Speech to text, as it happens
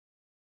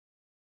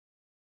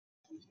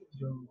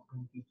Is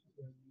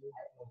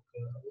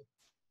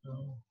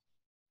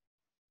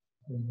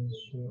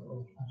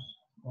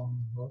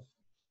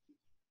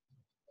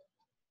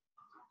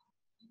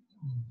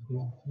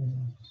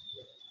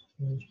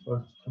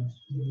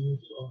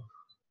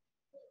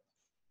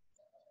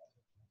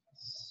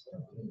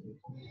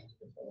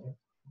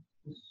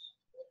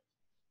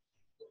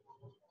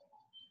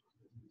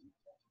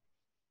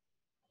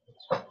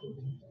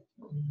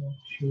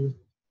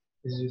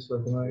this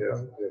working out?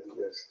 Yeah,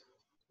 yes.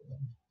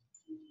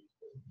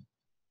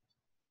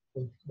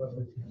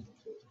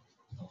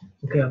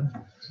 Okay.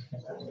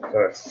 All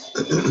right.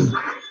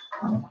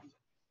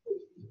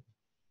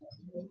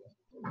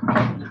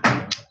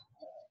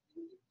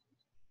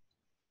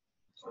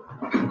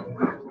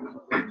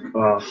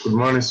 Good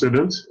morning,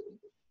 students.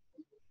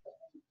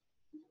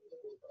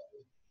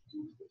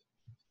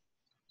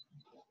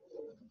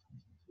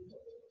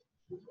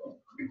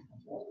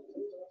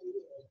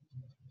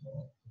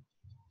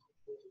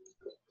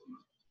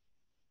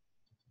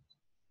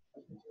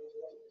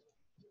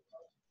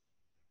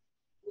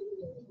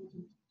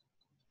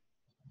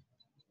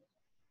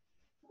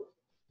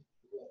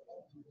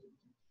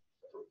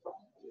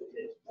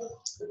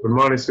 Good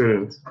morning,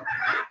 students.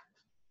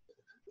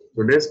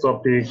 Today's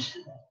topic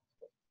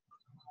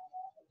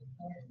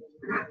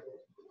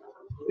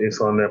is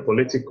on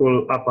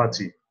political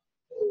apathy,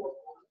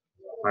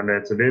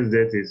 and today's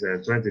date is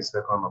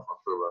 22nd of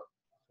October,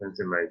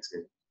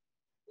 2019.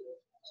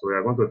 So we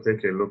are going to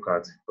take a look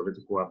at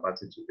political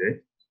apathy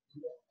today.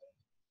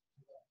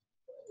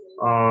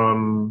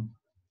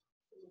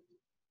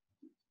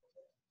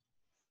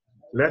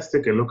 Let's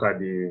take a look at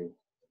the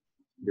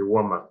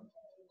woman.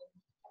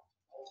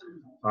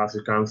 As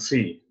you can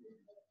see,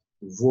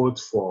 vote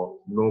for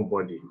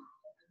nobody.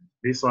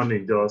 This one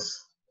is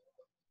just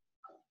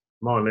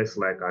more or less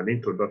like an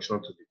introduction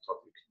to the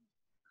topic,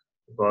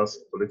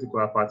 because political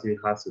apathy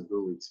has to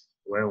do with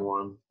when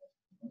one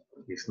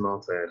is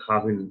not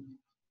having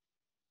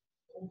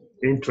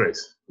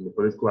interest in the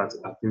political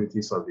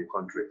activities of the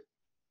country.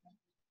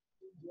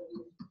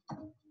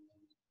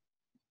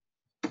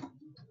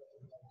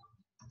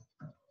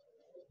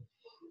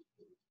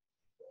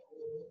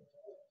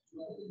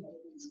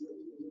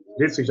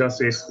 This picture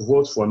says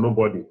vote for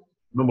nobody.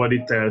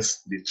 Nobody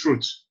tells the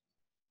truth.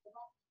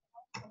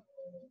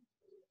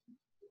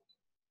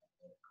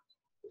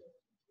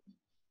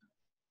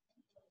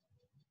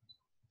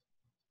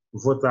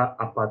 Voter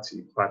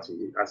apathy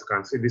party. As you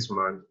can see, this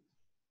man,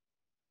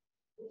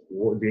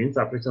 the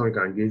interpretation we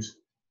can give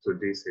to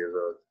this is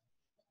that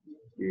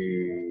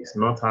he is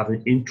not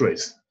having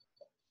interest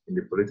in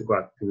the political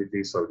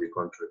activities of the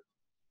country.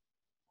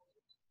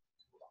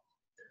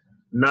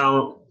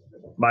 Now,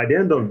 by the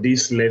end of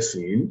this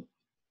lesson,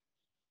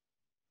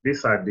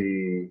 these are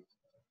the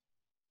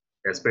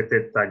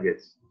expected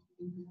targets.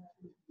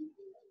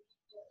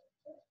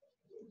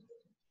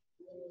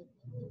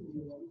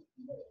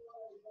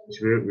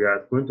 We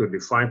are going to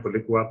define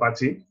political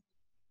apathy,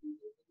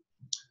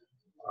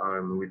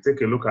 and we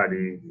take a look at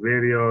the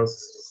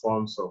various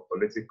forms of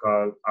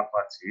political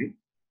apathy.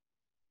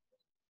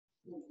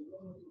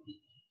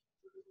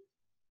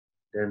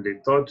 Then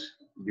the third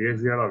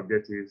behavioral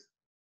objective,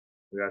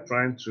 we are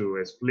trying to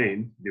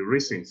explain the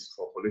reasons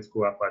for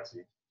political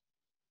apathy.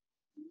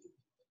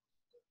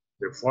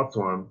 The fourth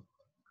one,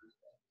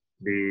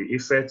 the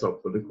effects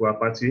of political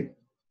apathy.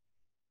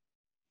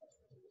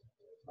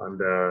 And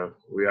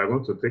we are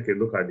going to take a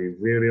look at the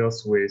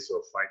various ways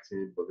of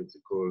fighting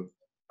political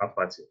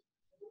apathy.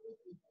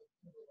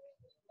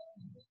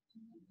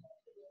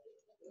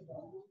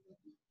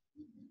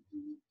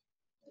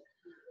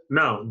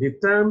 Now, the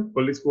term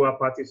political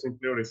apathy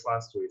simply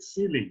refers to a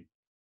feeling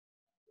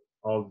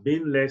of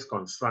being less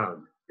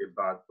concerned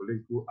about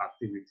political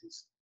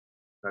activities.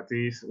 That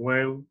is,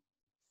 when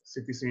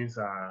citizens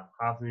are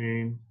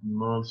having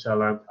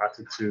nonchalant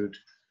attitude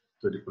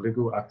to the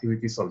political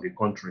activities of the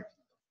country.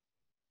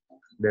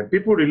 Then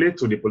people relate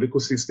to the political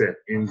system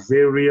in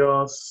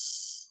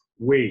various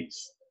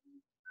ways.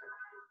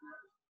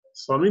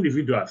 Some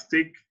individuals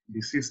take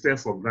the system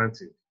for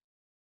granted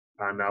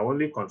and are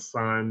only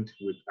concerned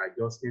with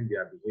adjusting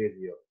their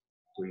behavior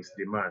to its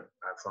demand.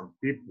 And some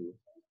people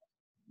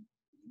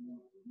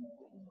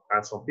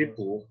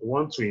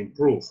want to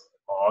improve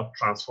or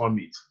transform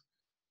it.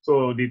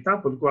 So the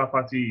term political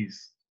apathy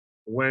is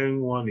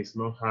when one is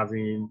not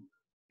having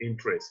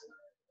interest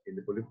in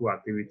the political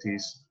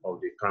activities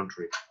of the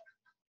country.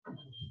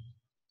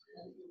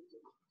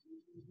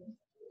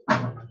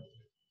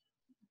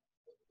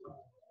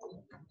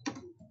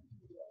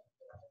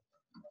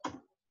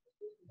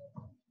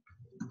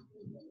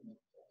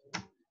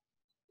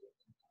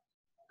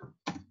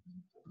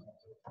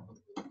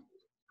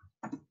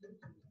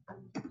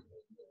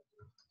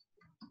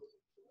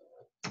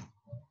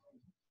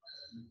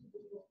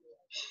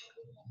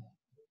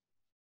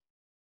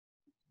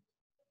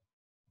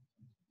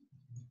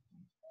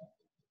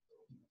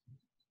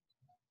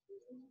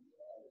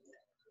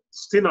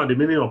 Still on the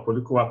meaning of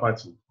political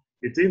apathy,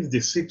 it is the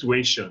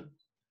situation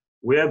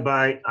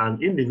whereby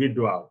an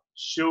individual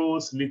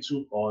shows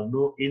little or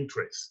no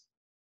interest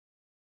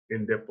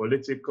in the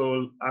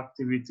political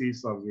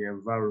activities of the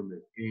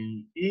environment,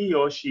 he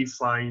or she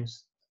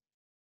finds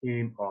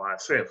him or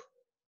herself.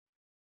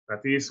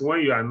 That is,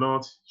 when you are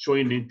not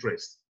showing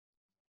interest.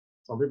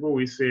 Some people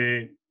will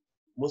say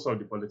most of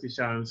the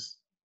politicians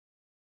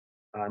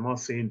are not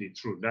saying the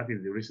truth. That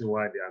is the reason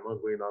why they are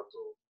not going out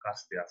to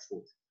cast their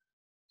vote.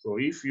 So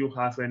if you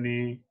have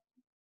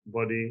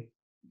anybody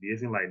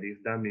behaving like this,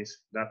 that means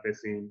that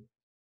person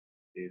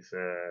is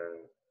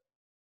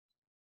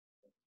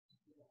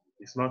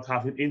not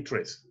having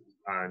interest,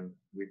 and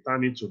we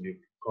turn it to be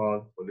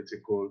called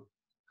political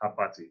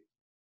apathy.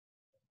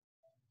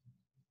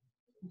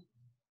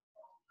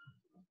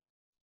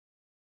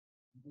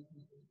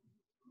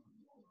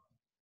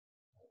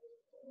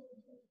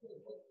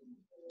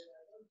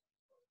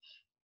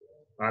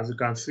 As you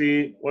can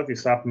see, what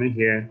is happening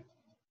here,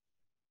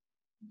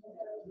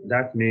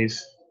 that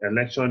means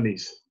election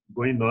is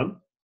going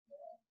on.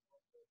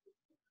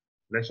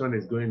 Election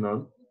is going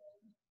on,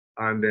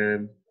 and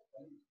then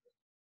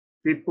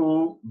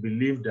people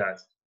believe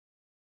that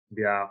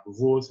their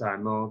votes are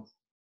not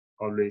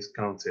always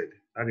counted.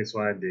 That is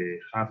why they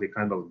have a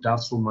kind of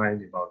doubtful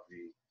mind about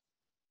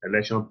the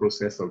election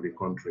process of the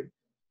country.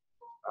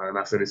 And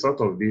as a result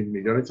of this,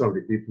 majority of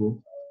the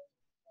people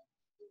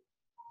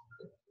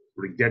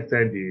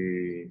rejected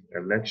the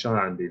election,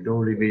 and they don't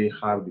really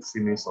have the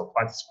feelings of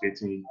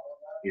participating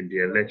in the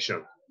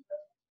election.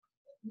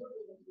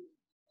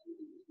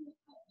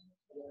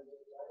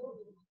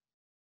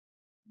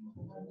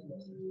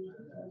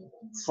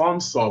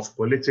 Forms of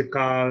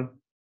political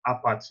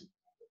apathy.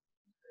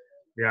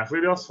 There are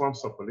various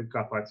forms of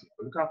political apathy.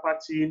 Political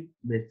apathy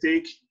may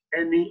take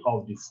any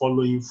of the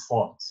following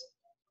forms.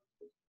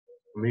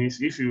 It means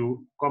if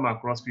you come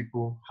across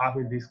people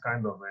having this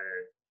kind of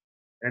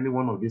any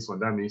one of these,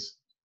 that means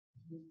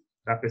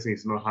that person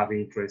is not having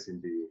interest in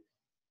the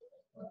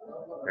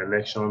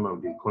election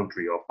of the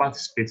country or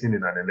participating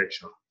in an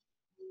election.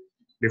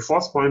 The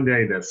first point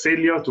there is the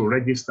failure to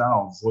register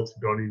or vote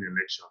during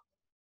election.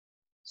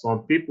 Some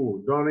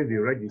people during the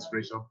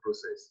registration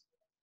process,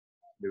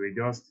 they will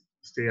just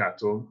stay at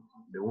home.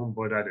 They won't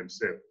bother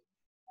themselves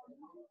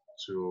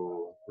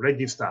to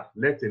register,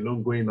 let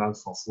alone going out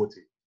for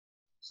voting.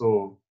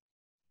 So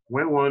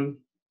when one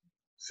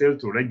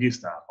fails to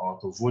register or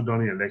to vote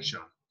during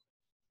election,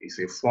 it's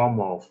a form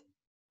of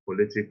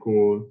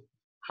political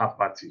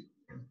apathy.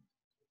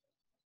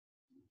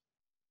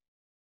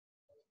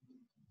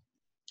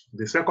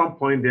 The second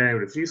point there,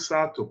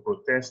 refusal to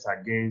protest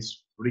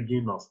against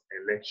rigging of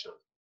election.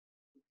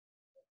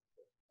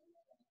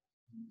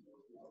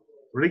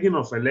 Rigging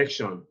of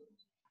election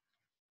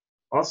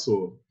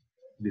also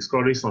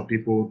discourages some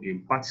people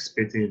in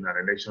participating in an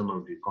election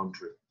of the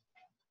country.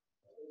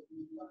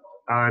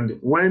 And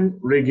when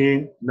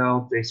rigging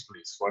now takes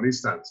place, for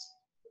instance,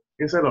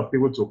 instead of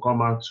people to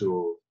come out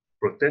to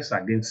protest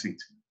against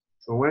it,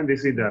 so when they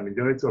see the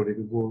majority of the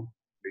people,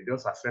 they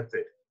just accept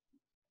it.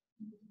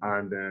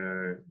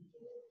 And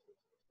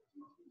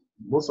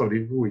most of the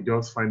people will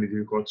just find it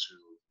difficult to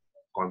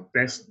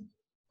contest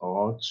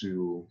or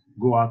to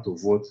go out to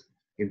vote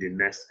in the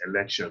next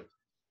election.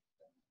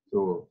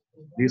 So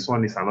this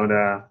one is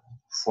another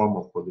form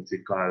of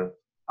political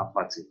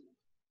apathy.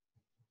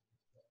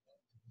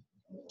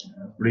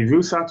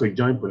 Refusal to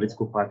join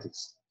political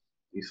parties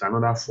is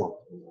another form.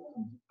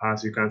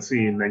 As you can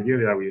see, in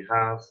Nigeria, we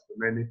have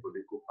many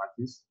political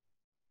parties.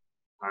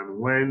 And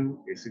when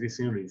a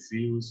citizen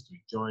refuses to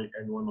join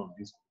any one of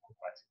these political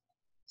parties,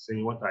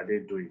 saying, what are they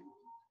doing?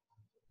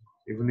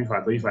 Even if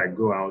I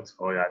go out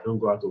or I don't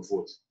go out to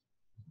vote,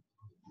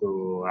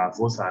 so our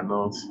votes are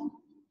not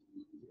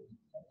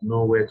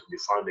nowhere to be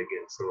found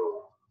again.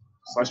 So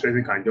such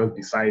person can just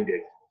decide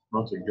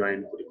not to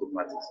join political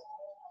parties.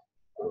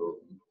 So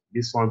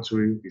this one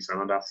too is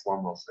another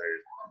form of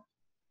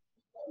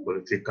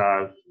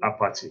political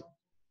apathy.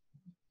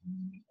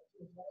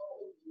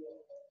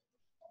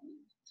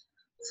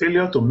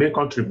 Failure to make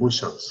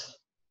contributions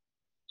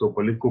to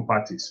political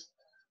parties.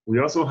 We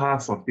also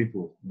have some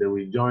people, they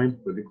will join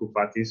political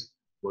parties,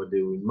 but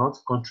they will not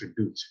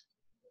contribute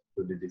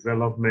to the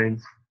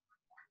development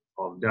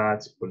of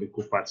that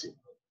political party.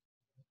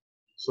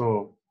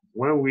 So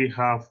when we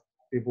have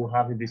people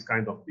having this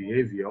kind of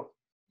behavior,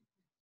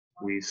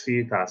 we see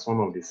it as one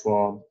of the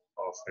forms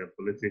of a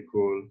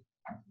political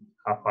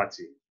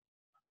apathy.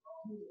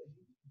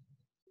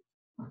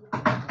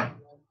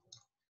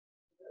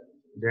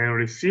 Then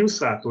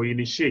refusal to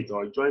initiate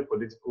or join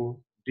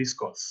political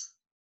discourse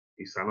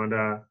is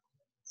another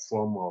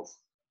form of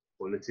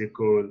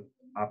political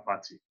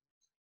apathy.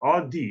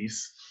 All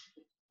these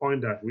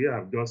points that we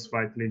have just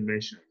slightly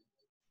mentioned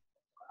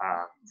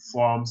are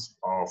forms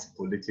of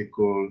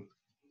political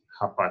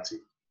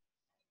apathy.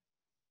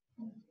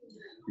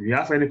 If you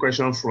have any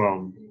questions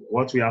from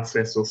what we have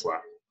said so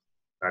far,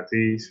 that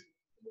is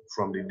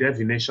from the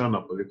definition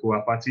of political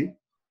apathy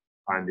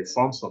and the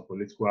forms of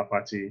political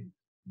apathy,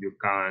 you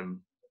can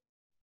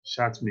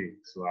chat me,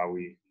 so I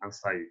will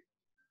answer you.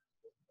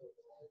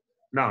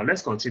 Now,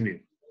 let's continue.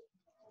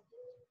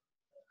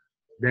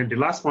 Then the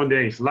last point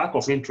there is lack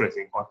of interest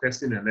in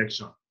contesting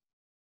election.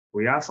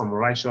 we have some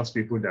righteous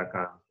people that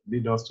can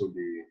lead us to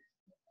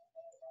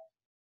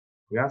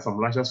we have some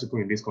righteous people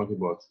in this country,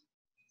 but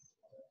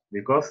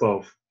because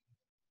of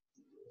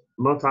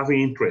not having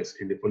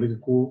interest in the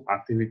political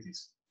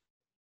activities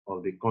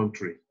of the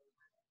country,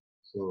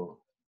 so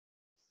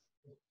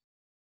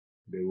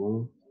they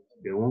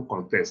won't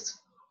contest.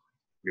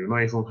 They will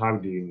not even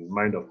have the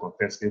mind of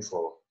contesting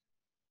for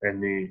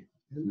any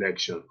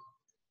election.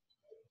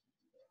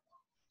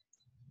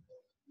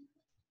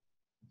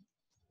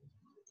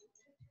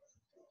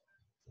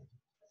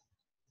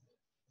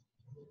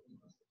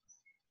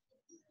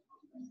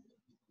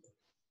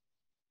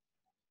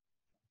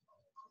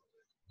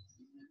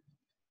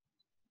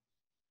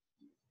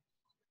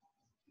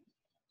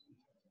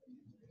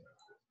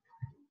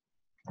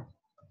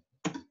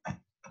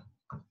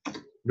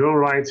 Don't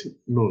write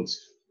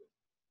notes.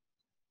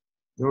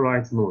 Don't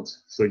write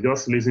notes. So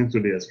just listen to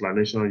the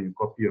explanation. You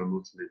copy your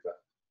notes later.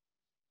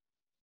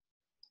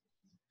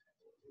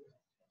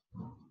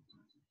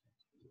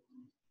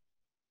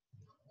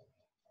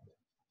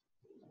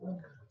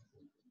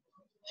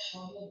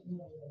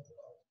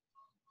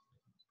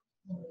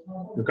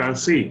 You can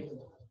see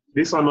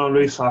this one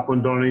always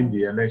happened during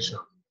the election.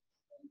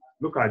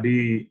 Look at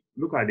the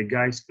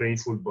guys playing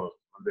football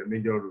on the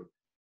major road,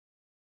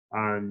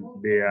 and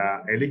they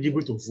are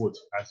eligible to vote.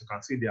 As you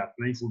can see, they are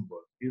playing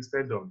football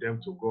instead of them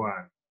to go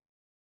and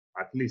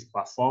at least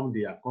perform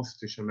their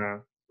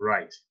constitutional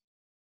right.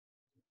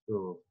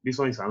 So this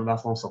one is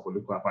another form of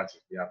political party.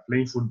 They are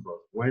playing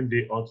football when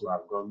they ought to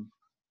have gone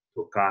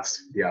to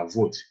cast their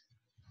vote.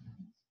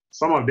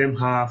 Some of them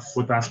have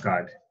voters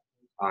card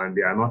and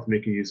they are not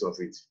making use of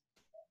it.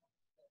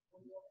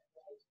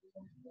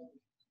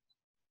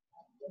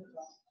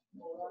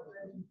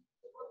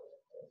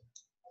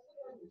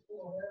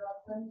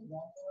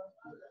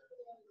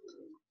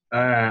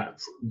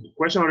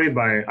 Question read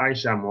by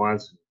Aisha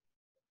Moaz.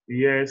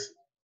 Yes,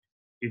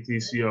 it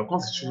is your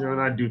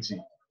constitutional duty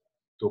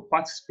to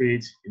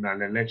participate in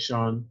an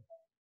election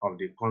of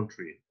the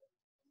country.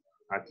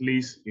 At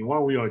least in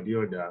one way or the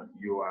other,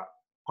 you are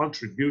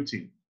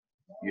contributing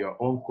your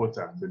own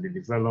quota to the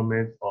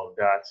development of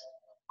that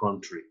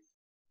country.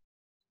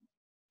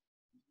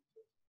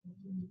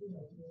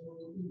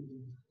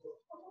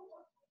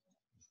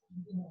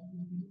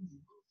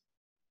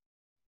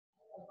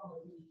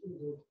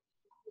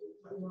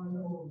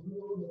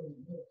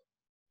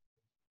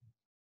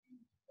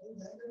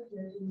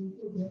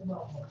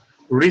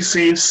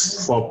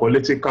 Reasons for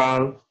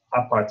political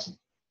apathy.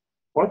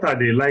 What are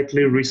the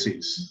likely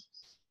reasons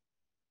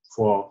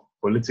for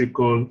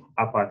political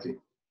apathy?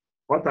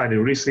 What are the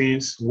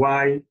reasons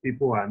why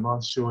people are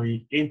not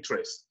showing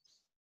interest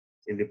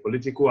in the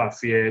political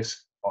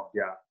affairs of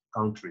their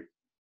country?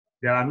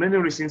 There are many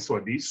reasons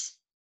for this.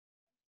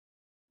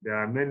 There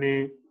are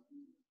many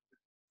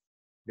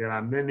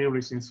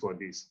reasons for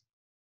this.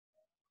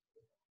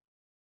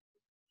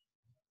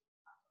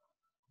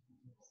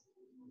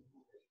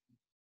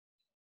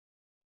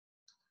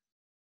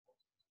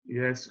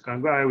 Yes, you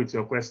can go ahead with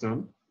your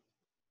question.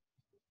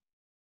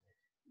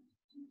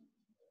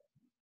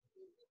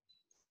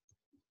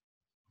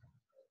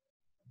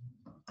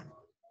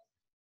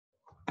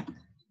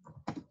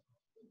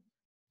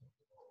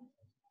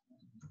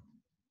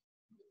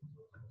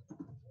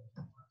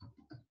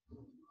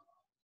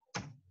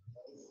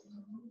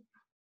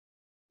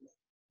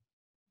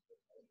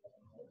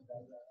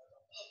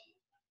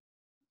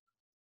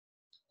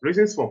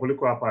 Reasons for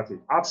political apathy: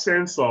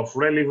 absence of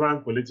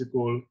relevant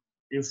political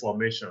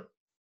information.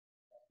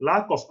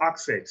 Lack of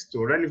access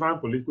to relevant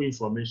political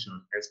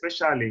information,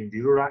 especially in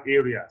the rural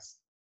areas,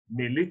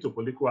 may lead to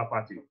political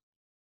apathy.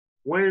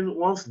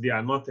 Once they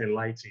are not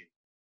enlightened,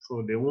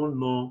 so they won't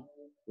know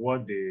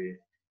what they're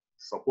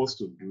supposed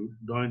to do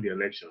during the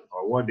election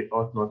or what they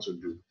ought not to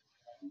do.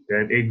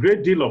 Then a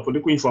great deal of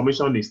political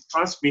information is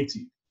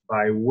transmitted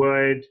by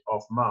word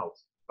of mouth,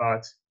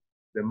 but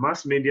the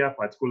mass media,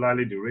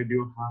 particularly the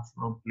radio, have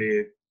not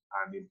played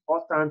an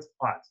important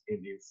part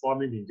in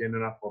informing the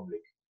general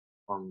public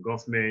on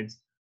government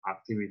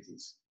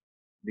activities.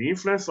 The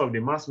influence of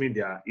the mass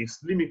media is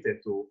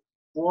limited to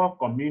poor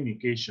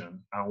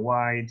communication and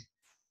wide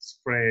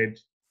spread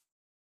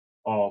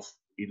of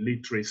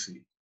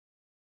illiteracy.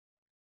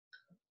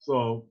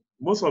 So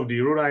most of the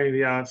rural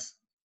areas,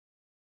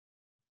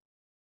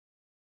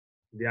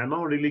 they are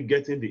not really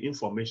getting the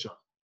information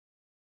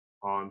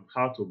on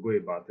how to go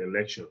about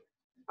election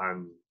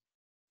and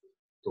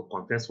to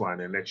contest for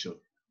an election.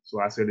 So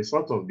as a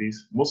result of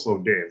this, most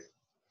of them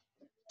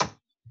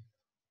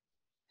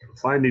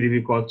find it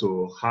difficult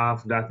to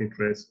have that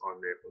interest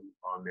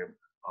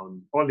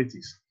on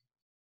politics.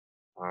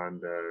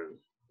 And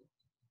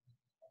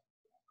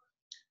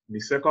the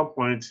second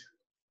point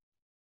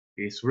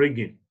is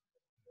rigging.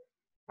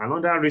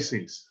 Another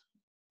reasons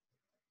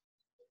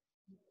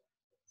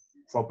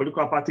for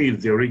political party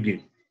is the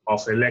rigging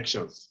of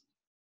elections.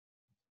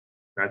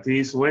 That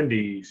is when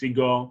the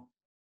figure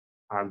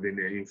has been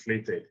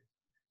inflated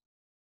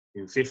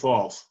in favor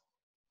of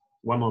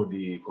one of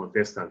the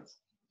contestants.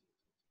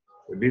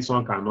 So this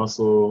one can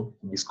also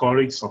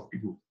discourage some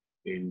people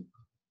in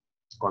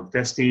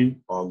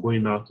contesting or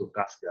going out to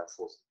cast their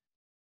vote.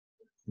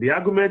 The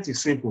argument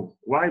is simple.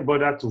 Why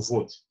bother to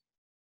vote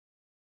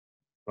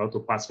or to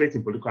participate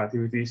in political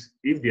activities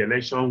if the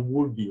election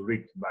would be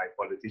rigged by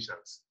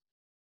politicians?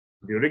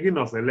 The rigging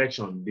of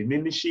election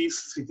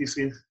diminishes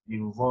citizens'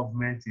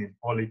 involvement in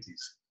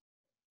politics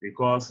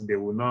because they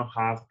will not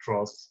have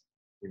trust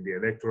in the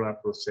electoral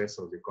process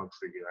of the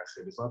country. As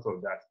a result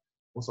of that,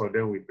 most of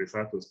them will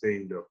prefer to stay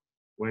indoors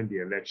when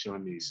the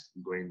election is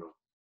going on.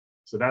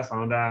 So that's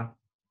another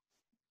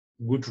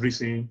good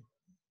reason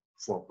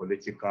for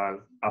political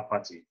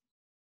apathy.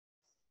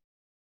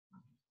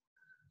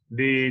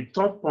 The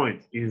third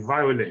point is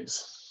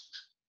violence.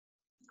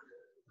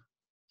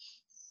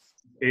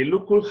 A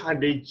local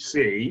adage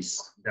says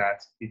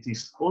that it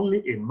is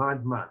only a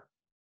madman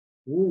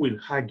who will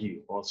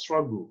argue or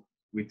struggle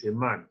with a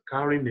man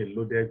carrying a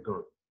loaded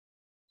gun.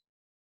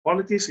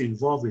 Politics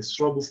involve a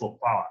struggle for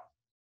power.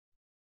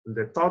 In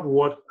the third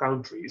world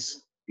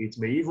countries, it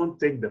may even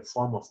take the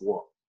form of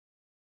war.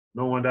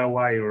 No wonder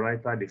why a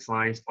writer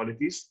defines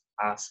politics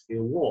as a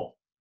war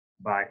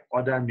by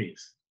other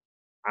means,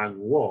 and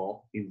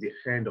war is the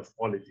end of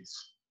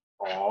politics,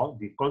 or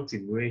the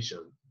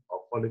continuation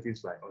of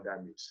politics by other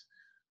means.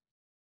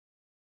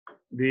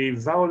 The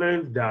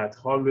violence that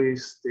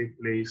always takes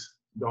place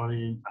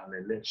during an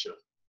election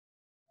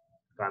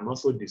can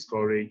also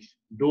discourage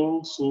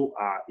those who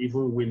are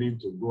even willing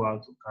to go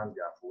out to cast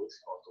their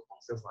votes or to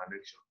contest an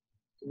election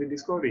to be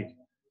discouraged.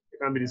 It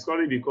can be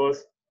discouraged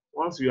because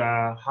once you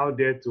are out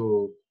there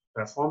to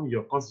perform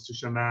your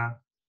constitutional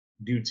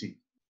duty,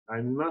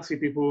 and now see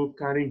people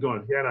carrying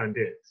guns here and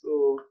there.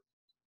 So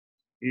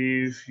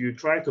if you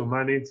try to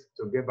manage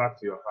to get back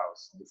to your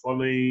house,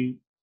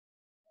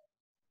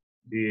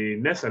 the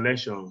next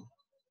election,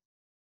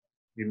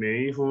 you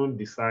may even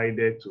decide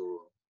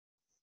to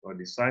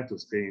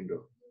stay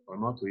indoors or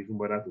not to even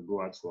bother to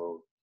go out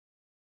for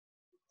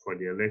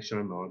the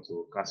election or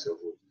to cast your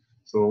vote.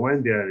 So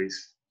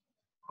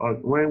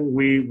when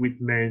we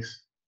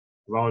witness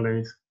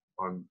violence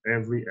on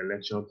every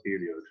election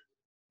period,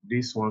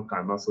 this one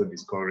can also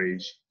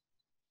discourage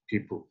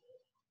people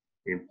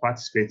in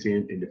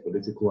participating in the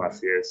political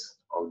affairs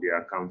of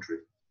their country.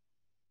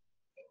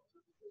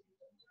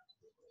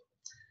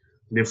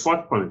 The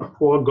fourth point,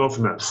 poor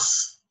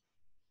governance.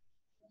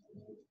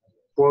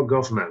 Poor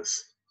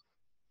governance.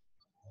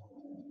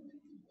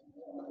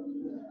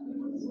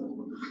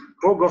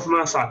 Poor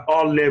governance at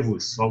all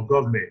levels of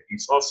government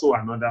is also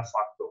another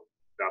factor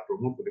that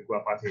promotes political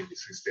apathy in the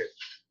system.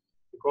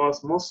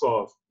 Because most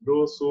of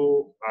those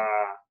who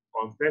are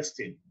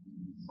contesting,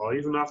 or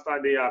even after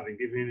they have been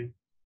given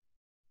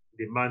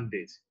the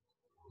mandate,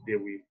 they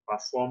will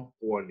perform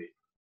poorly.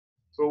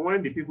 So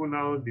when the people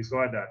now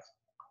discover that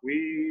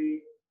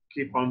we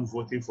keep on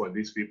voting for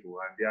these people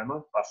and they are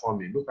not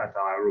performing, look at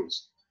our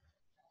roads.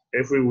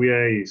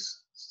 Everywhere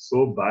is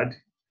so bad.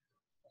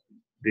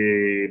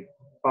 The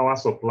power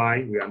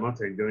supply, we are not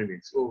enjoying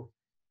it. So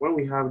when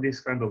we have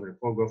this kind of a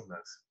poor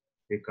governance,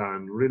 it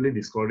can really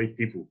discourage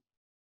people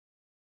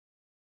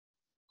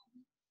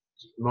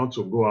not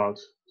to go out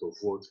to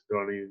vote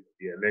during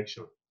the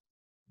election.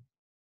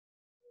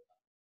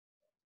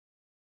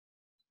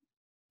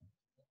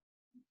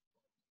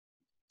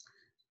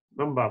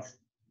 Number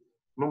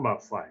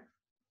 5.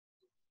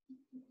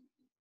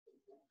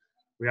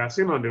 We are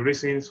seeing on the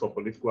reasons for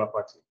political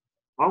apathy.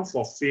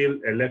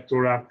 Unfulfilled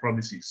electoral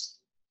promises.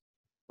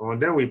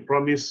 And then we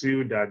promise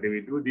you that they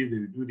will do this, they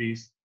will do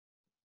this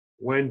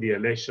when the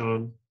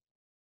election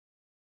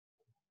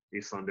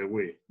is on the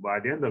way. But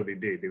at the end of the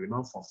day, they will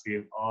not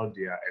fulfill all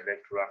their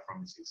electoral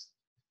promises.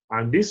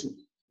 And this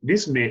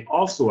may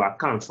also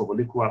account for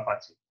political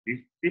apathy.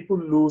 If people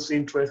lose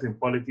interest in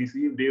politics,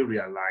 if they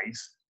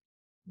realize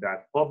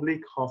that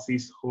public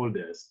office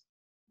holders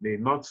may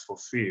not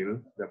fulfill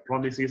the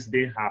promises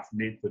they have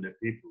made to the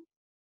people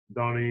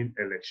during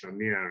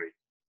electioneering.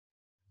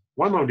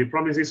 One of the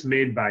promises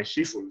made by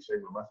Chief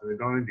Olusegun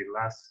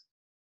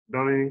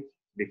during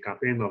the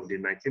campaign of the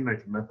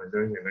 1999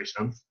 presidential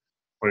election,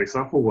 for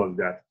example, was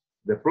that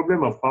the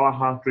problem of power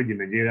outrage in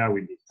Nigeria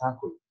will be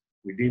tackled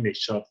within a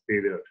short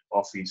period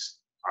of his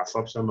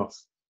assumption of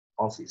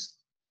office.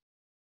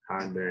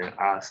 And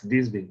has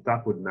this been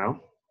tackled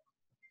now?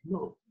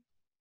 No,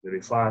 the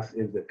reverse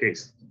is the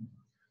case.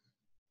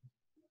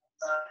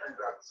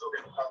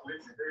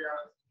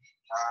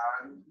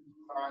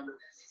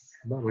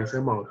 How will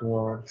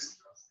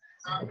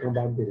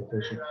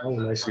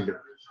I see them?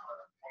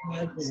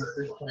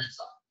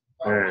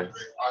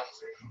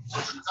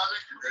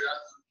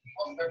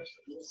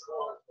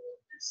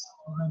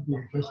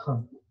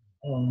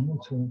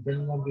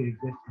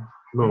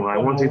 No, I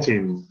want it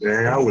in.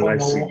 How will I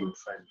see you?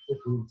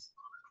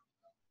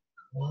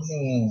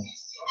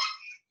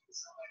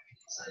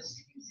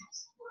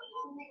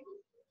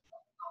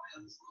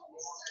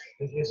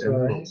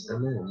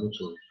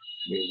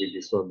 They'll be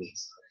disturbing.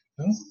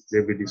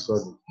 They'll be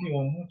disturbing.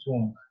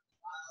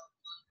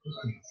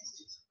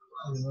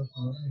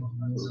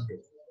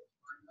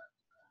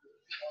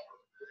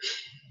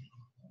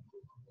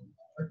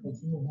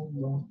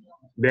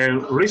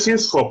 Then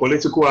reasons for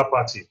political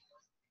apathy.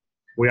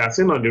 We are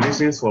seeing on the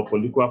reasons for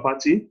political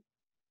apathy.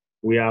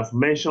 We have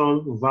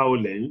mentioned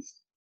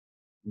violence,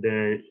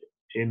 the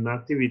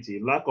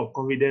inactivity, lack of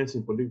confidence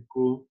in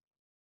political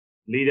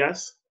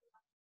leaders,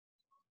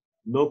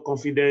 no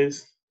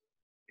confidence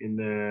in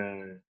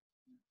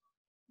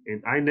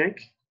INEC,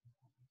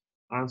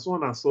 and so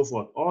on and so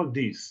forth. All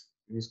these,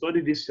 if you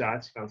study this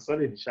chart, you can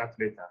study the chart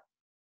later.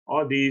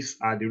 All these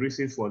are the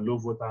reasons for low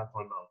voter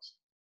turnout,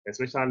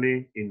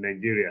 especially in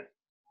Nigeria.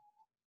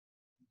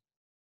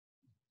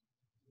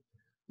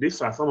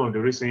 These are some of the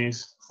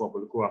reasons for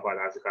political apathy.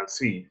 As you can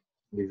see,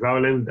 the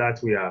violence that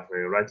we have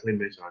rightly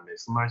mentioned, the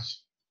smash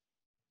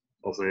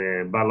of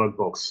a ballot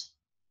box.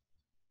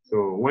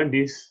 So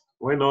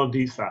when all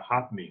these are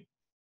happening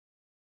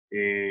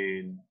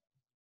in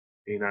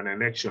an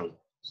election,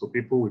 so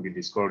people will be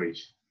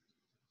discouraged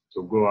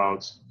to go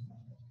out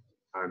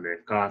and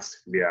cast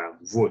their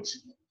vote.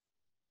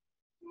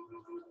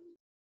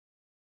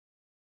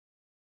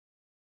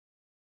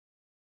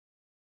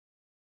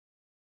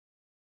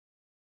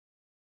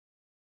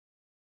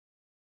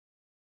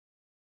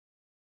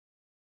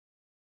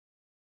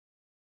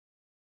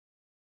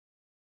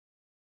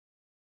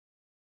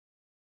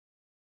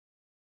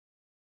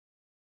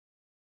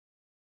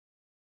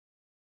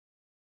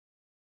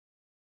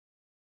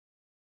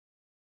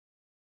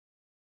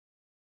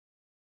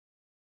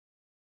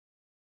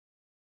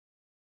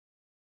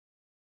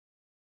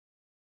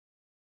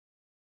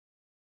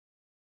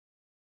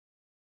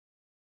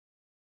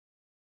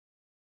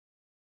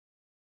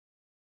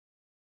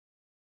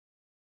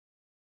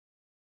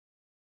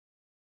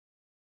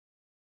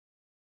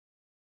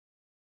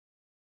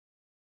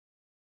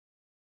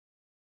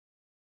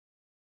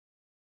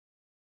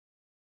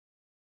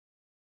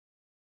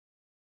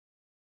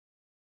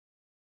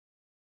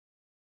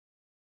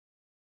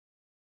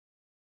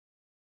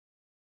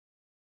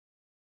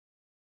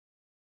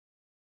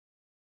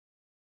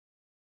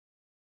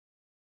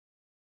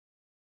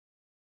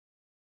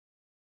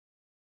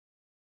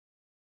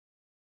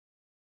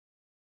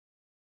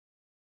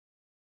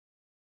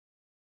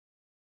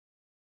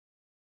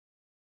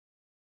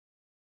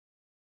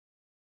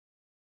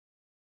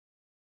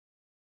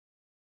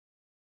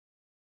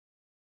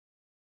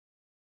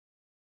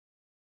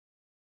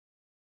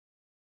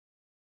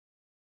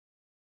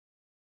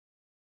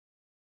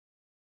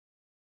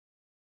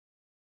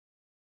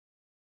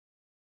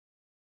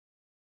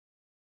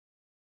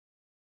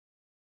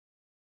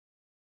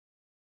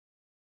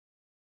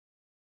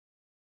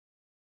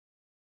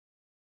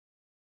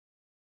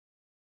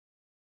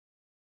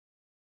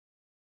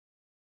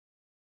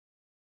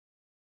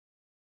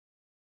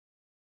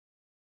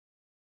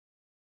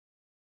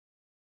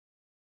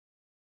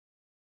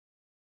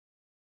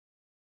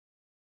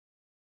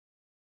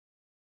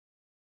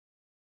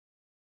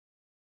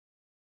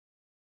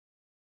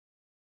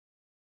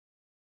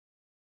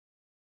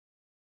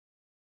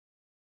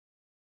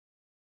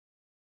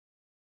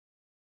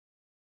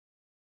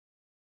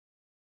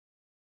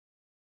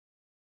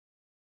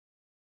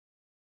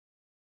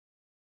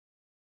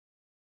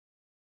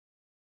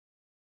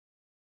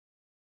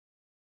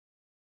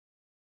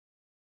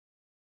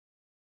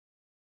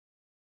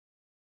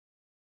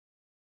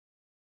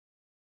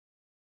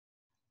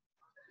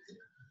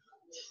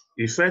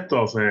 Effect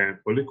of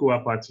political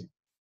apathy.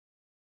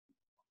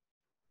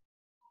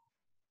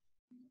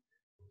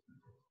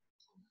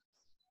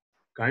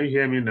 Can you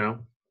hear me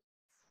now?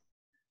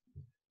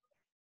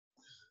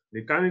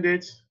 The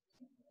candidate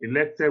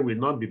elected will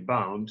not be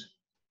bound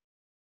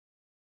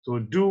to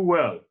do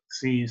well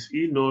since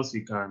he knows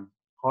he can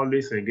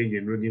always engage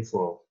in running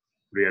for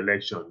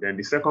re-election. Then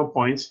the second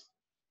point,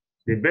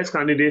 the best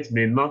candidate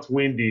may not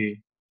win the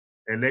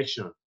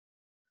election.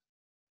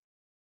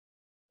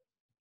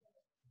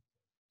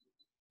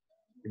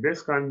 The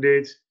best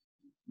candidate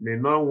may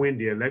not win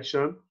the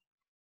election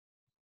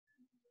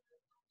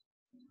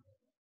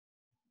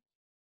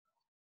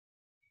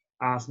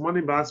as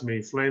money bags may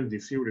influence the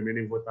few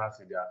remaining voters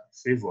in their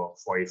favor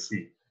for a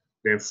fee.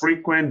 Then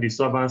frequent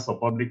disturbance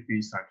of public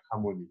peace and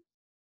harmony.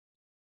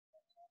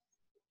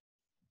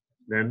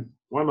 Then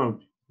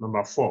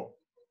number 4.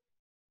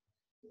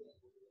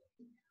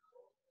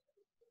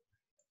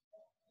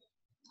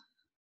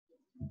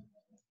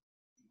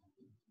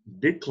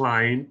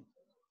 Decline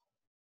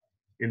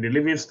in the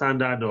living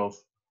standard of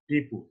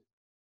people.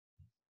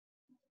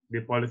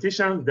 The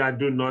politicians that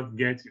do not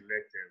get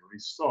elected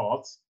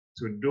resort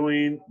to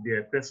doing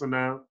their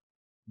personal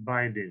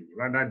binding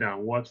rather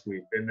than what will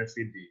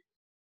benefit the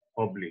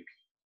public.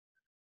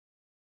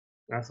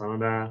 That's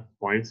another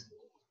point.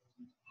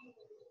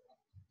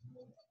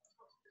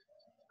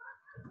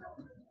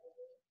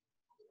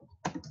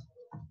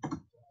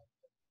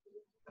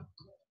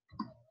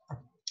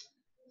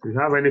 If you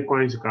have any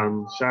points, you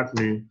can shout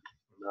me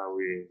and I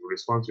will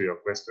respond to your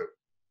question.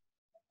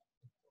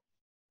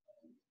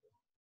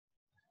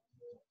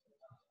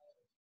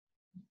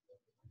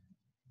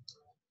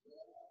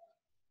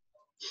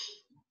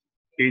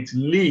 It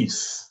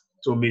leads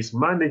to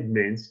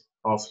mismanagement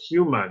of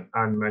human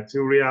and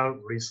material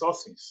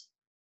resources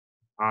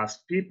as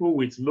people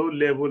with low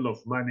level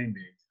of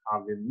management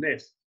have been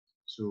left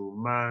to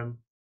man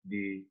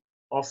the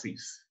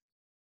office.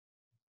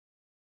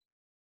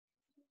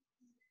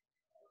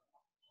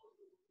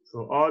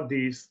 So all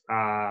these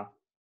are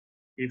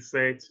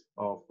effects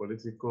of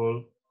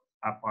political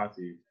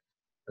apathy.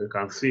 You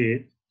can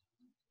see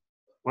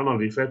one of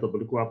the effects of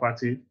political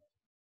apathy,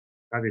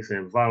 that is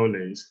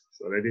violence,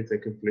 is already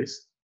taking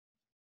place.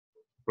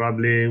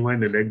 Probably when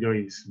the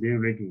election is being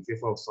rigged in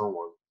favor of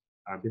someone,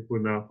 and people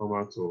now come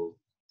out to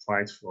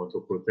fight for,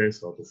 to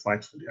protest, or to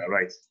fight for their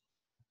rights.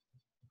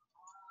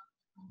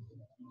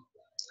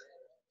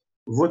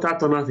 Voter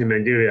turnout in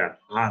Nigeria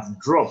has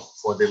dropped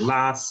for the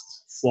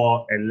last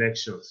 4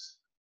 elections.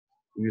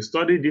 If you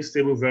study this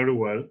table very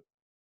well,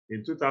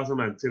 in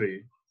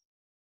 2003,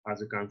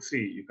 as you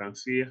can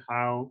see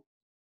how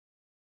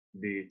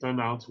the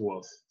turnout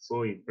was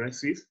so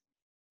impressive.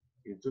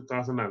 In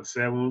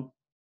 2007,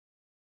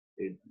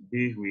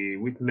 we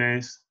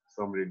witnessed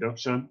some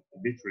reduction, a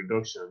bit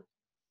reduction.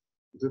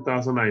 In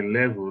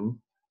 2011, you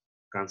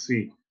can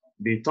see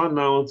the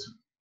turnout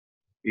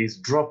is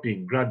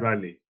dropping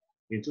gradually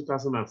in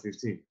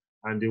 2015.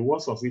 And the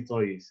worst of it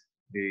all is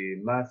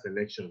the last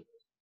election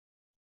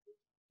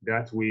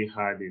that we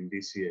had in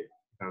this year,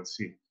 you can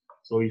see.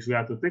 So if we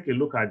are to take a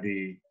look at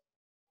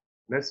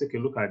let's take a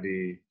look at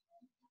the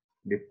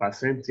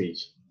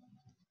percentage.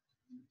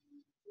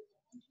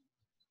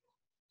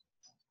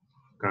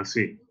 You can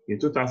see in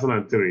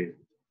 2003, I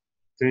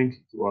think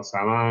it was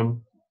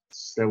around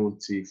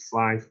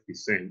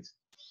 75%.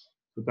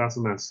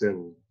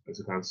 2007, as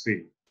you can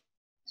see.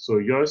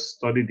 So just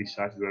study the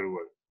chart very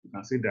well. You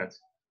can see that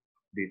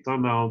the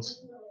turnout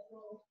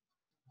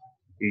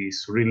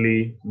is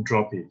really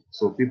dropping.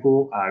 So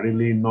people are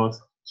really not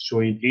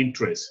showing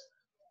interest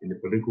in the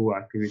political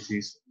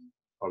activities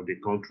of the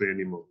country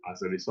anymore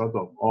as a result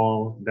of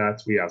all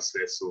that we have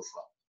said so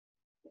far.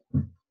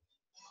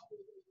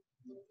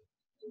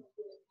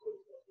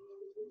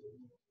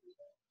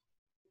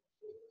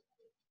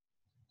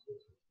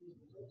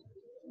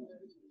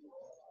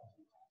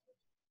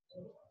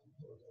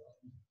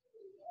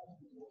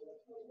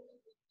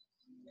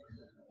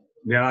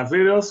 There are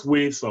various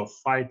ways of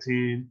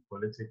fighting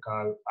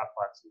political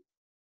apathy.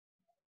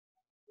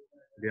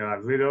 There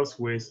are various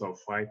ways of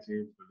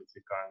fighting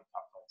political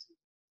apathy.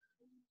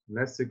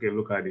 Let's take a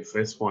look at the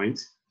first point.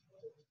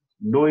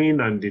 Knowing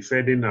and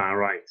defending our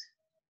rights.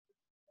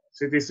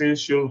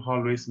 Citizens should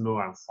always know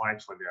and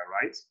fight for their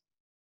rights.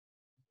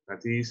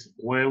 That is,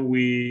 when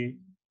we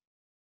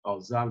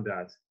observe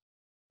that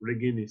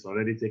rigging is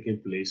already taking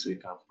place, we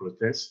can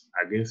protest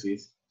against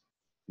it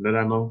in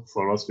order not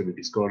for us to be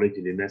discouraged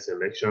in the next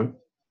election.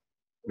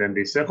 Then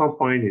the second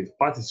point is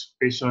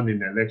participation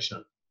in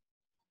election.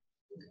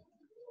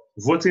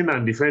 Voting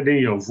and defending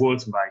your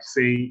vote by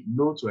saying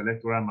no to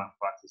electoral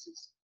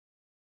malpractices.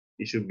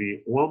 It should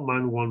be one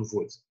man, one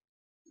vote.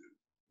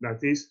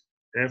 That is,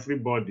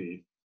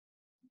 everybody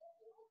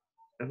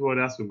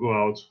has to go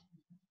out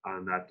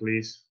and at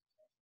least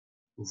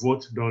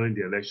vote during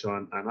the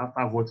election, and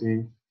after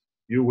voting,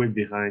 you wait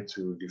behind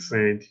to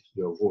defend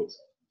your vote.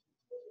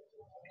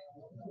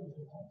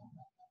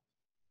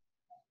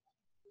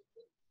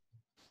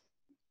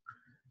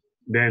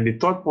 Then the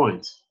third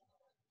point,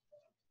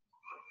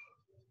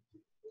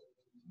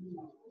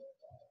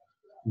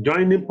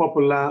 joining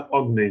popular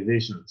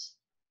organizations.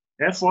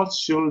 Efforts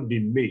should be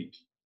made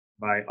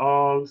by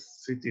all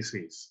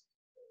citizens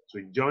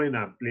to join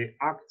and play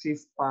active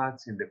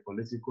part in the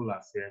political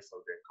affairs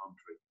of the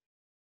country.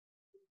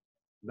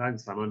 That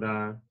is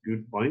another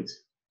good point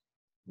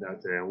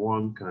that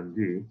one can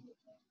do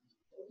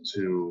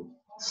to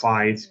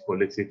fight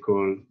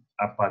political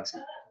apathy.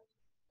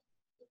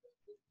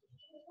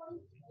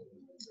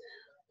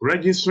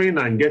 Registering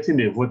and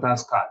getting a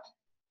voter's card.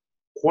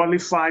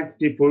 Qualified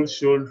people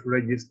should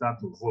register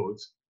to vote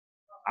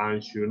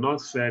and should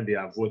not sell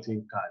their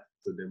voting card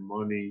to the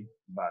money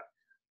back.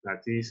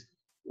 That is,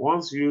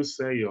 once you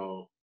sell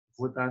your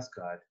voter's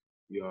card,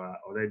 you are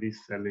already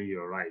selling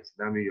your rights.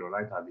 That means your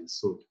rights have been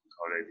sold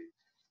already.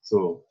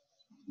 So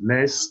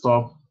let's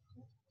stop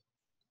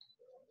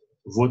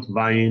vote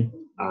buying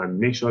and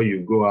make sure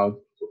you go out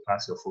to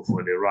cast your vote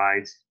for the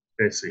right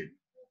person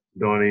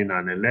during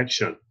an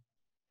election.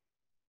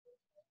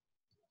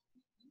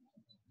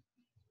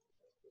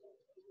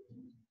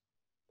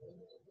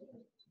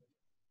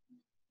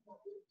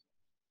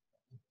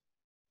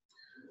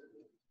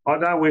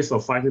 Other ways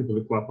of fighting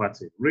political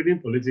apathy: reading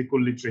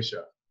political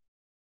literature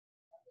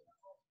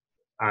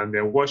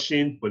and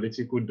watching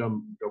political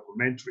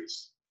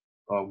documentaries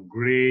of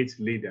great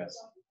leaders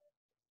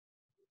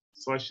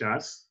such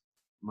as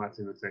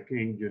Martin Luther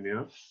King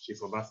Jr.,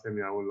 Chief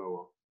Obafemi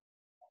Awolowo,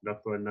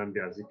 Dr. Nnamdi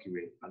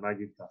Azikiwe,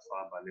 Alhaji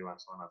Tafawa Balewa,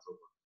 and so on and so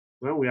forth.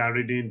 When we are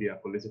reading their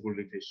political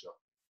literature,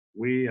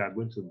 we are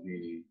going to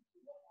be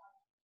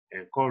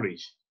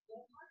encouraged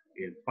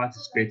in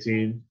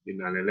participating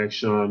in an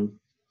election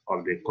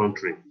of the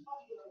country.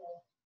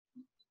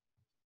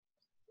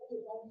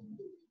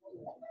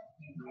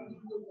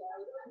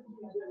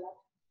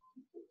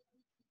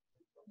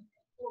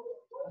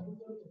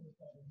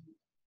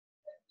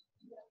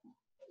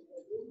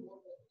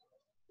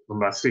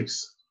 Number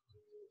 6,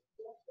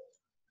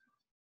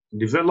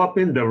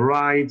 developing the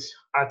right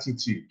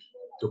attitude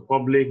to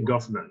public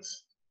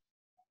governance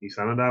is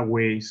another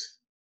ways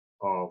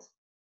of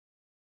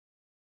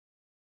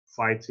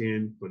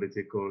fighting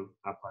political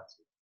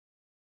apathy.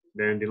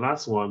 Then the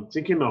last one,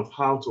 thinking of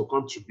how to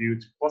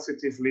contribute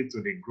positively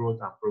to the growth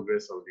and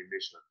progress of the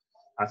nation.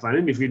 As an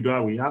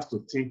individual, we have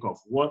to think of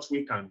what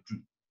we can do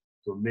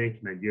to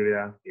make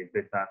Nigeria a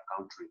better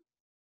country.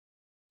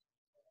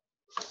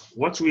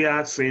 What we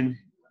are saying,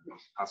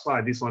 as far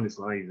as this one is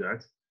concerned, is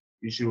that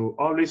you should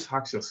always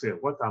ask yourself,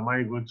 what am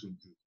I going to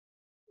do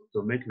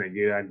to make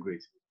Nigeria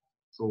great?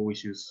 So we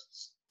should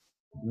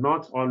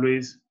not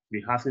always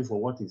be asking for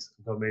what is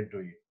government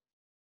doing.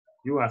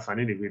 You as an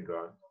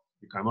individual,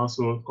 you can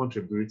also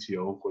contribute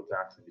your own quota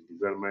to the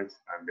development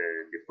and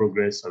the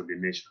progress of the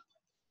nation.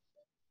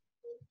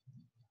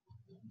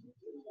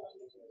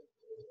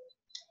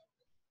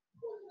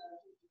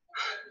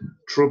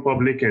 Through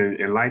public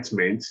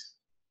enlightenment,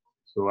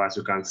 so as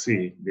you can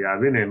see, they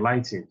have been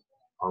enlightened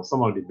on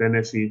some of the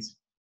benefits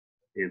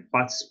in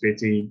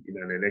participating in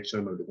an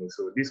election of the country.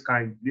 So this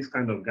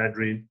kind of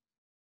gathering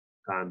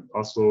can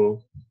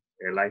also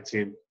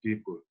enlighten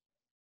people,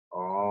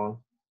 or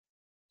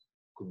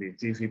could be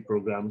TV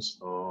programs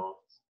or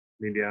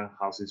media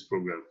houses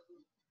program.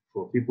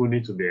 So people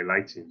need to be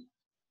enlightened,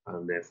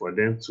 and for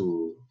them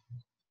to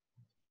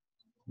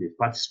be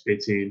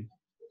participating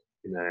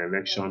in an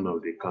election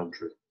of the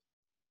country.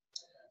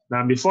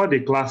 Now, before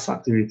the class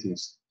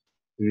activities,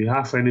 if you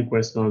have any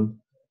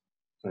question,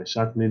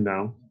 shout me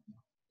now.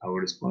 I will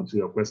respond to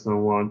your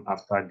question one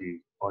after the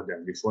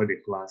other before the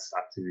class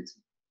activity.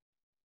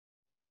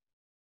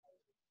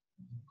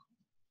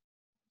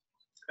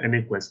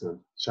 Any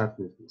question? Shout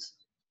me, please.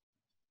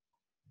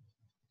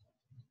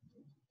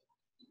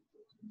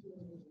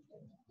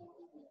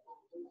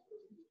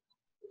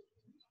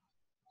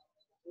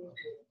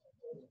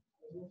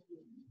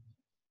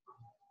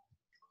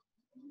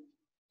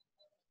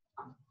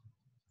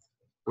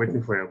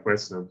 Waiting for your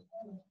question.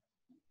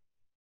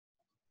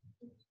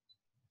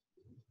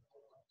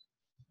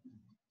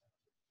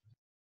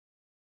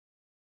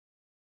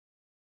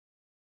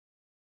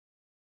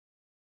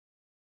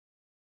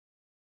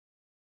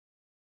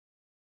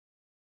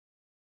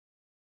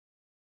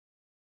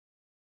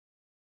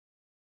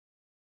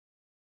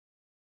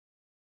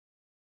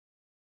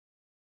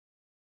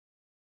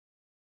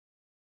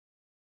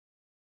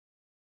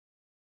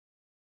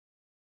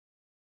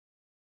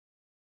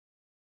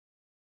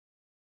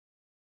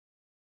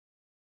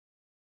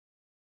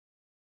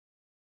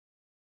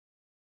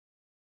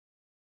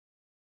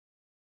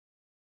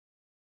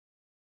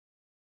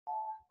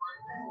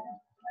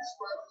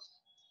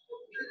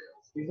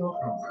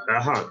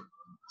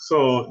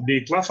 So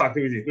the class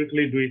activity,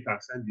 quickly do it and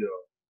send your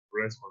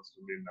response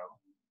to me now.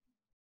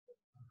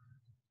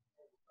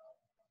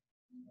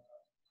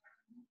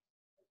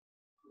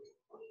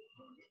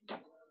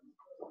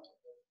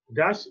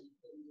 That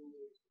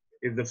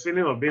is the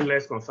feeling of being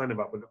less concerned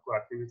about political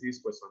activities.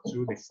 Question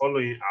 2, the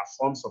following are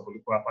forms of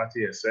political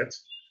apathy except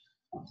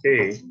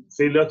A,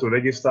 failure to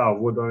register or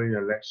vote during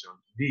election.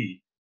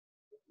 B,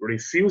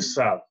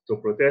 refusal to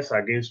protest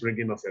against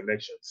rigging of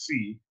elections.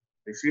 C,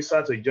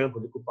 refusal to join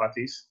political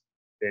parties.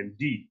 Then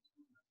D,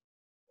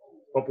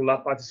 popular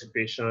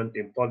participation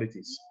in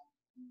politics.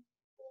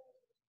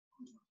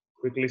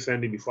 Quickly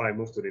send it before I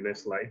move to the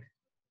next slide.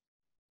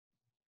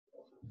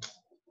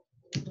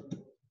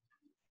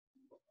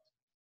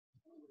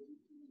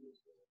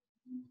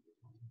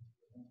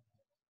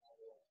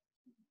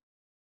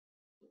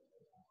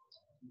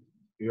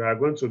 You are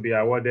going to be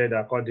awarded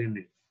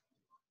accordingly.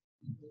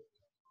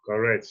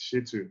 Correct,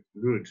 Shitu,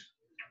 good.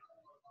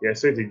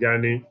 Yes,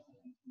 Tijani,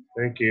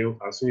 thank you.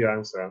 I've seen your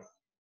answer.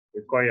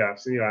 Ikoya, I've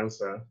seen your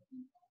answer.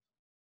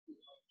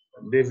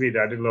 David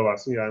Adilow, I've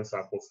seen your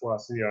answer. Kofu,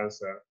 I've seen your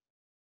answer.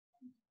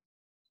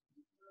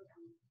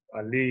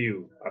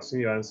 Aliyu, I've seen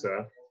your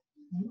answer.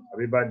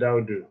 Abiba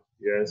Daudu,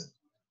 yes.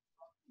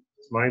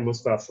 Ismail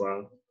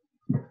Mustafa,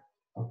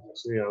 I've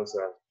seen your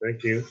answer.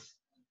 Thank you.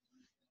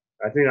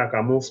 I think I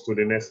can move to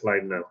the next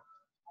slide now.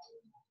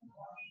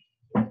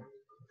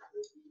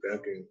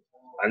 Thank you.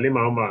 Ali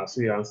Mahoma, I've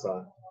seen your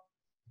answer.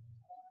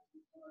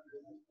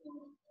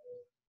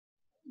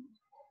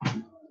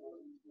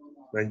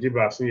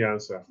 Najiba, I've seen your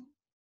answer.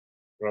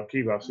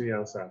 Rakib, I've seen your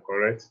answer,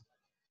 correct?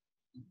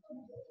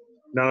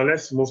 Now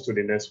let's move to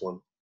the next one.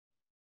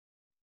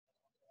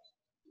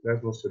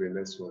 Let's move to the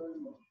next one.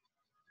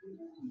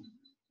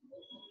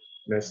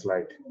 Next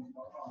slide.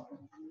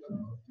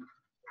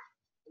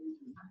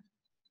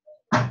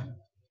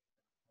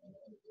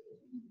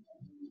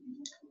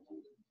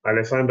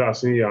 Alexander, I've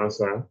seen your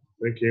answer.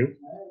 Thank you.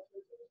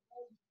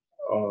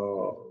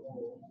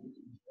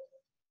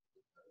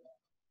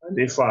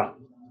 Nifa,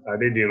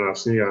 Adedin, I've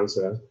seen your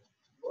answer.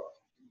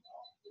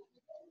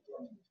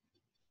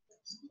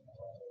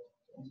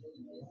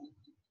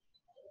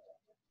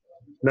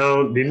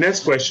 Now, the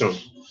next question.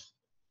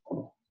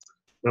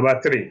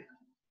 Number 3.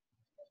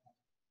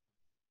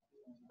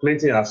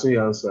 Clinton, I've seen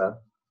your answer.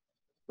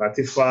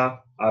 Latifa,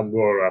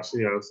 Agora, I've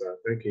seen your answer.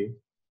 Thank you.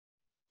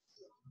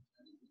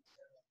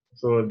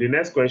 So the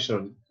next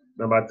question,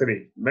 number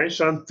 3.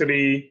 Mention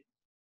 3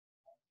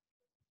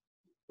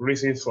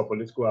 reasons for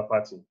political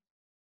apathy.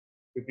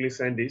 Quickly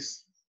send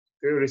this.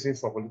 3 reasons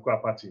for political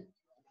apathy.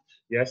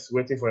 Yes,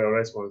 waiting for your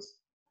response.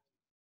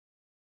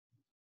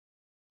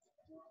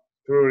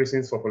 3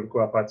 reasons for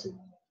political apathy.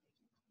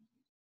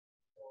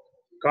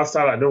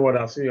 Castara, don't worry,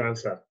 I've seen your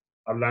answer.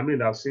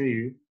 Abdulhamid, I've seen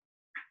you.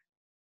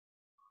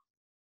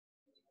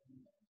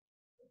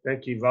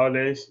 Thank you.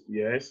 Violence,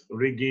 yes.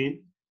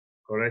 Rigging,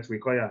 correct.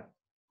 Wikoya.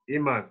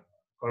 Iman,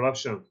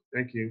 corruption.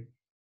 Thank you.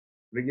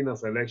 Rigging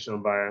of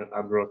election by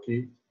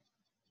Abroki.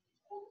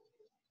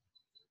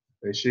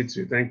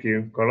 Shitu, thank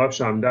you.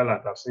 Corruption,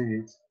 Amdalat, I've seen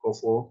it.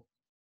 Kofo,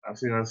 I've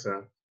seen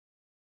answer.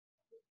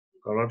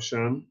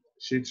 Corruption,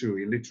 Shitu,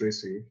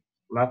 illiteracy.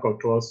 Lack of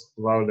trust,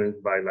 violence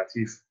by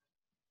Latif.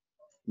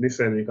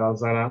 Nifemi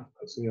Kausara,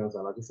 I've seen answer.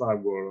 Latifa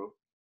Agoro.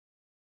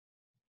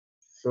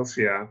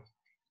 Sophia,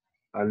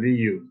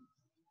 Aliyu.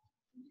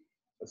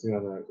 I've seen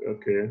answer.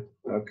 Okay,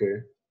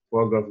 okay.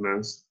 Poor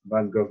governance,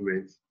 bad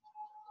government.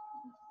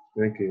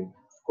 Thank you.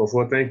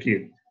 Kofo, thank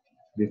you.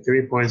 The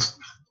 3 points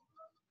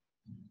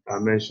I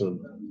mentioned.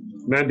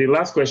 Now the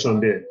last question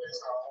there,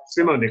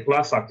 still on the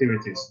class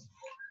activities.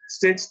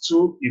 State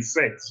 2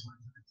 effects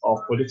of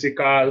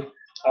political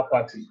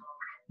apathy.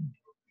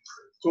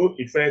 2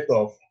 effects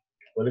of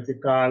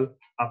political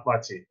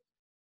apathy.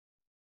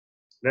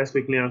 Let's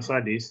quickly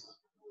answer this.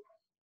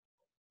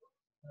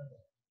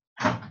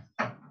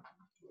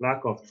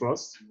 Lack of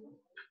trust,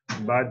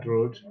 bad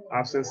road,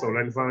 absence of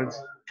relevant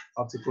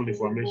article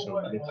information,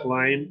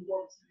 decline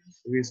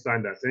real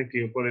standard. Thank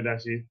you for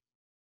leadership.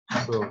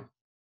 So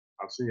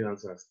I've seen your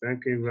answers.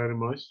 Thank you very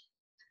much.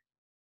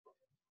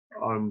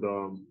 And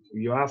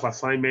you have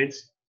assignment.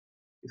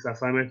 This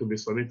assignment to be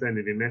submitted in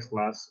the next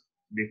class.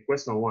 The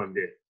question 1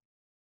 there.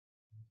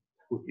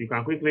 You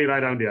can quickly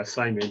write down the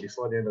assignment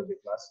before the end of the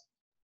class.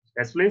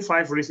 Explain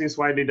 5 reasons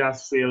why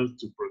leaders fail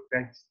to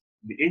protect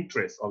the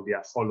interests of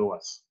their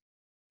followers.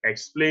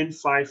 Explain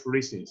 5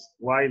 reasons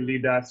why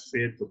leaders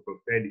fail to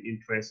protect the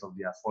interests of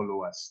their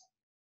followers.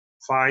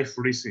 5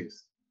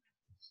 reasons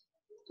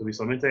to be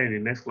submitted in the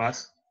next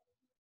class.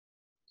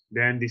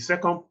 Then the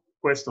second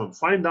question,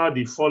 find out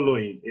the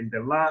following in the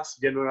last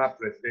general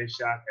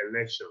presidential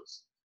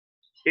elections.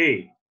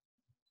 A,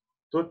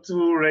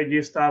 total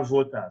registered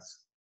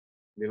voters,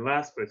 the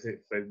last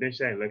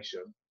presidential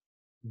election.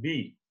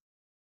 B,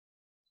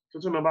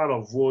 total number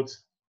of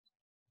votes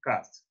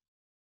cast.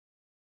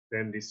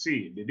 Then the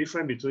C, the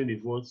difference between the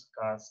votes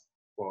cast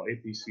for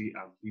APC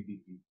and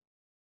PDP.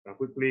 Now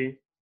quickly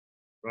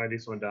write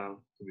this one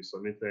down to be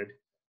submitted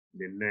in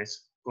the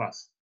next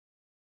class.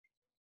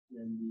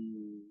 Then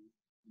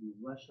the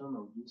version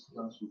of this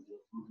class will be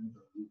uploaded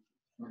on YouTube.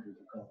 Not that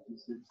you can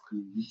visit the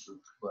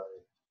YouTube by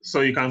So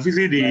you can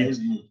visit the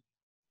evening.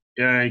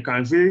 you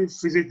can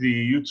visit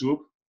the YouTube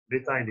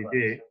later in the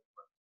day.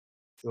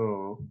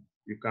 So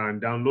you can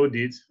download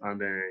it,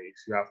 and if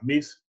you have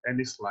missed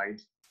any slide,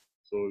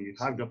 so you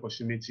have the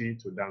opportunity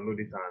to download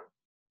it and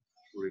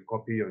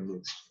recopy your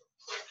notes.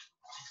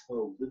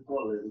 So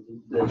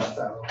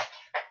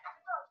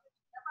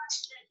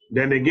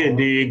Then again,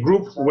 the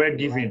group were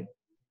given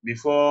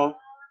before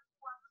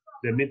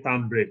the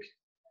midterm break.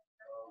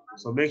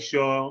 So make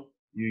sure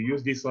you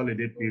use this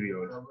holiday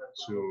period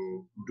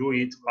to do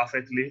it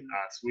perfectly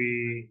as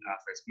we have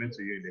explained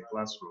to you in the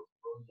classroom.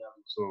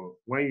 So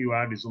when you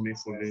are resuming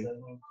fully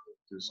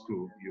to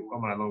school, you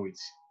come along with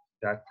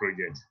that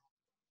project.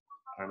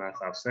 And as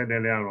I've said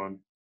earlier on,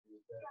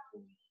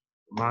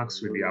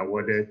 marks will be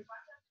awarded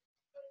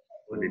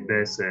for the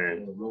best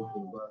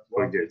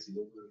project.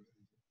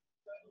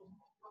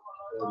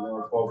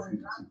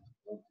 450.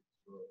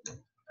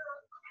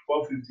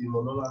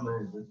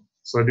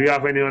 So do you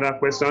have any other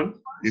question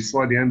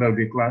before the end of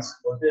the class?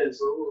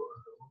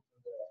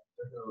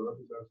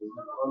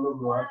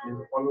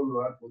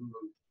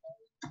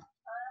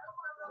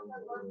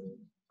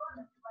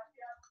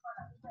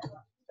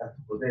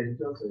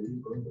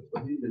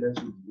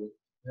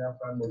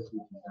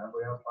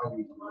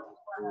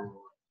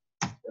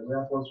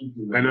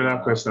 Another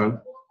question?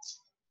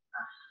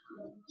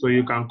 So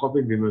you can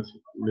copy the note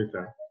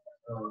later.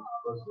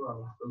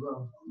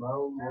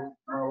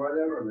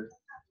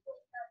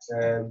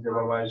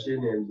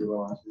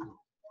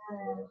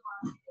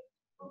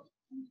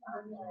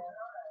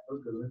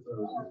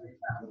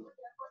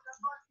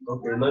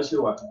 Okay, not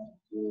sure.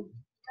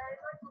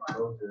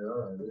 Okay, all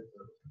right.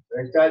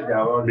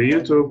 The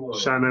YouTube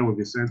channel will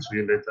be sent to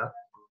you later.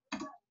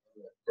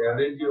 The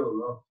radio,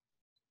 no.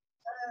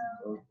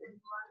 Okay.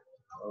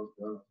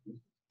 Okay.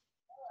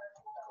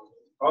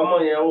 Ọmọ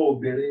yẹn ò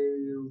béèrè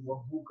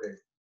workbook ẹ.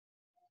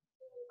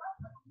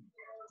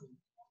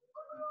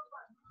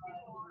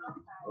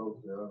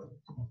 Okay.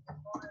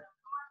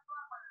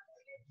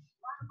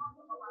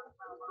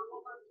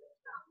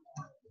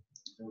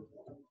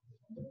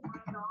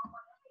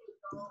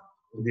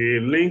 The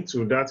link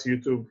to that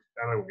YouTube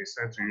channel will be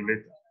sent to you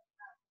later.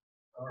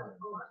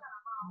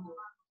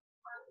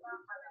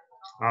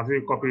 Have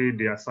you copied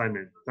the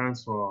assignment?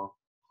 Thanks for.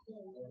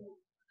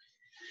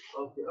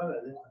 Okay, all right.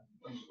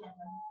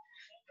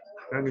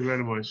 Thank you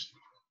very much.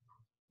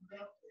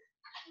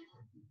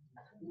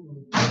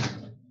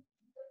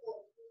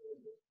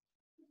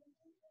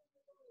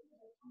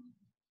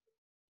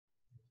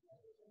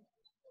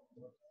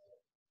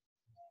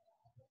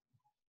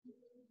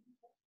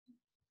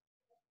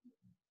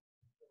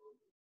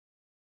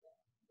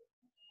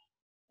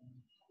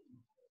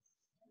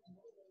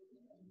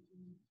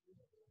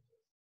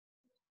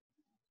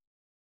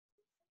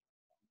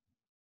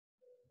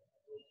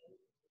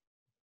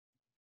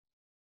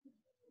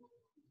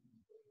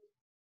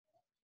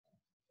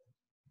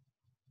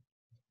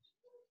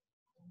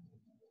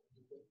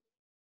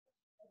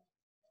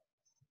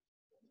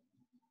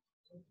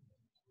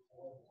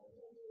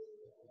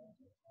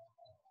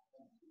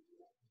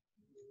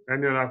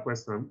 Any other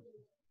question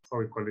before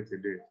we call it a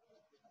day?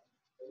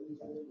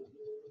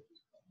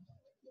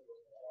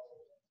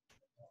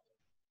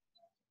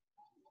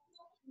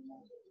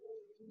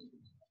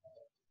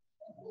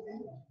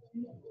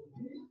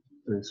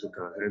 Please, we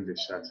can end the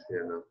chat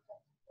here now.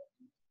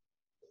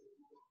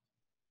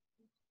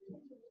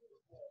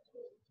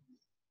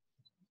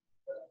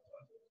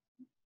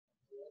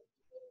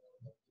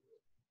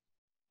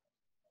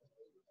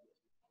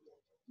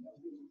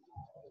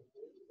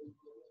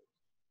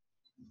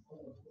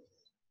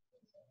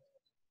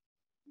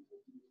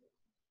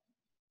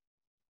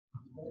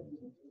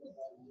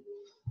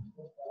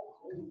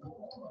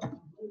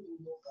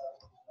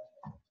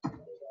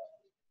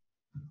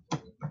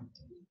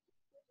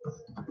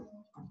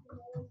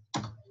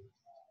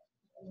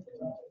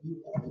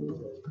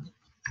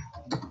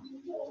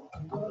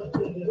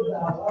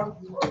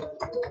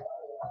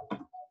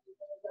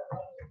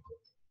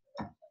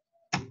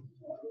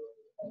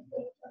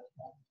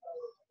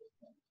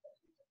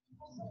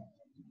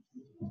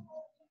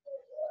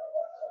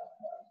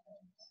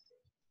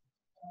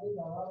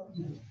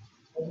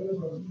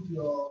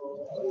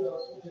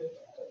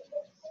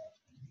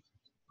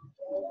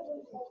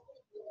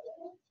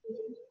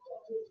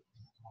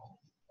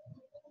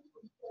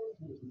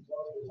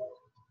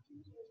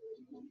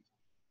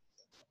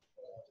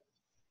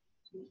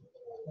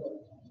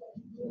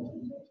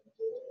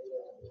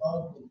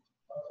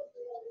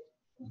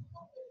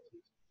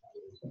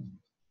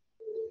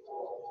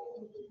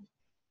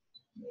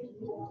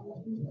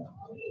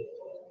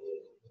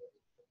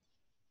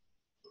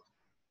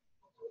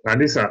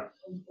 Adisa.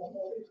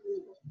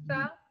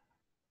 Sir?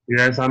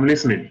 Yes, I'm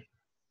listening.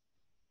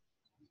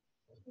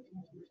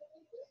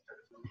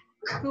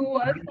 To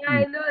what?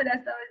 I know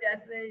that's what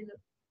you're saying.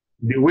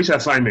 The which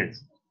assignment?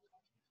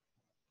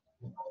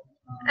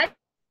 I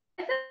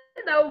said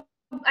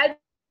that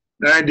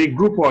I The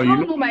group, or you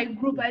don't know, know my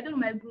group. I don't know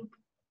my group.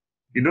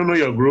 you don't know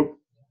your group?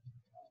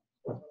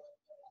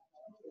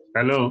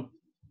 Hello?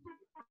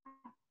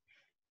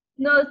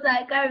 No, sir,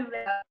 I can't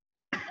remember.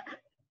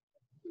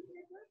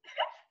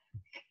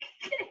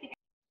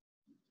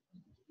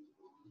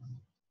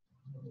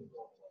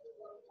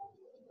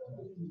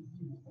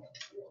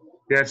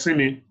 Yes,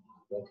 Sini.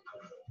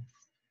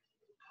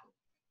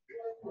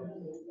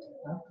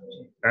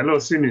 Hello,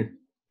 Sini.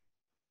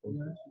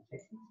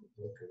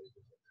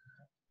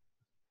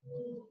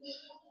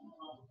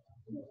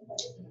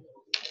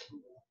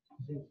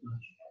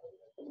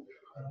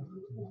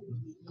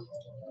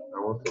 I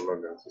want to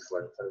log out. It's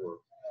like time on.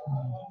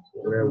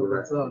 Where will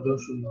I? So I'll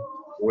just show you.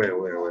 Where?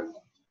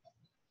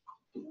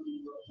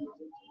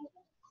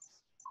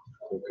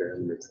 Okay,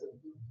 I'm listening.